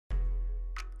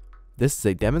This is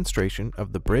a demonstration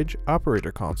of the Bridge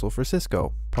Operator Console for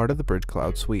Cisco, part of the Bridge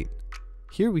Cloud Suite.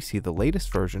 Here we see the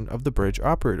latest version of the Bridge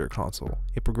Operator Console,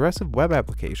 a progressive web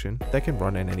application that can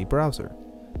run in any browser.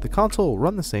 The console will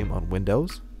run the same on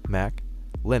Windows, Mac,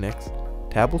 Linux,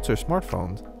 tablets or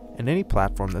smartphones, and any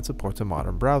platform that supports a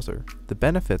modern browser. The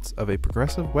benefits of a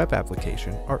progressive web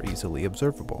application are easily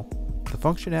observable. The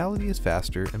functionality is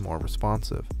faster and more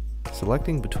responsive.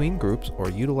 Selecting between groups or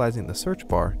utilizing the search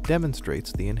bar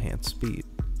demonstrates the enhanced speed.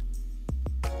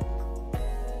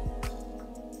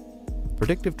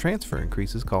 Predictive transfer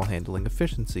increases call handling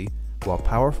efficiency, while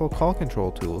powerful call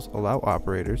control tools allow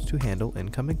operators to handle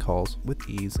incoming calls with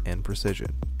ease and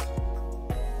precision.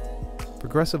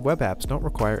 Progressive web apps don't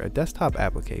require a desktop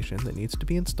application that needs to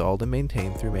be installed and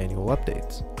maintained through manual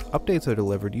updates. Updates are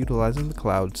delivered utilizing the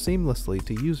cloud seamlessly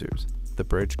to users. The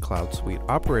Bridge Cloud Suite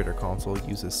Operator Console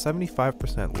uses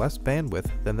 75% less bandwidth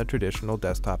than the traditional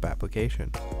desktop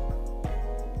application.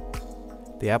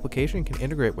 The application can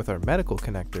integrate with our medical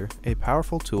connector, a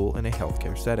powerful tool in a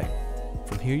healthcare setting.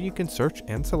 From here you can search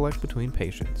and select between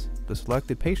patients. The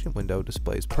selected patient window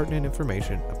displays pertinent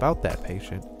information about that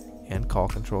patient and call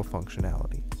control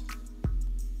functionality.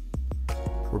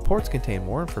 Reports contain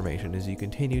more information as you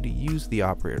continue to use the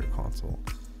Operator Console.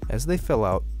 As they fill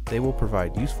out, they will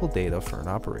provide useful data for an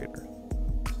operator.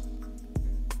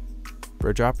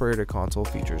 Bridge Operator Console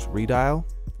features redial,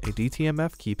 a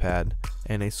DTMF keypad,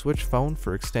 and a switch phone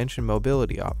for extension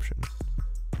mobility option.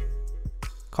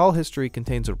 Call history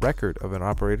contains a record of an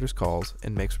operator's calls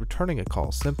and makes returning a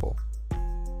call simple.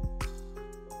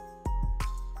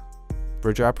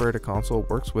 Bridge Operator Console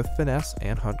works with Finesse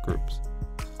and Hunt groups.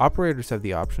 Operators have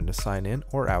the option to sign in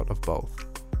or out of both.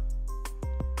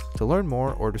 To learn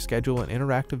more or to schedule an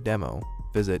interactive demo,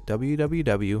 visit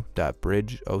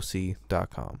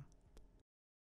www.bridgeoc.com.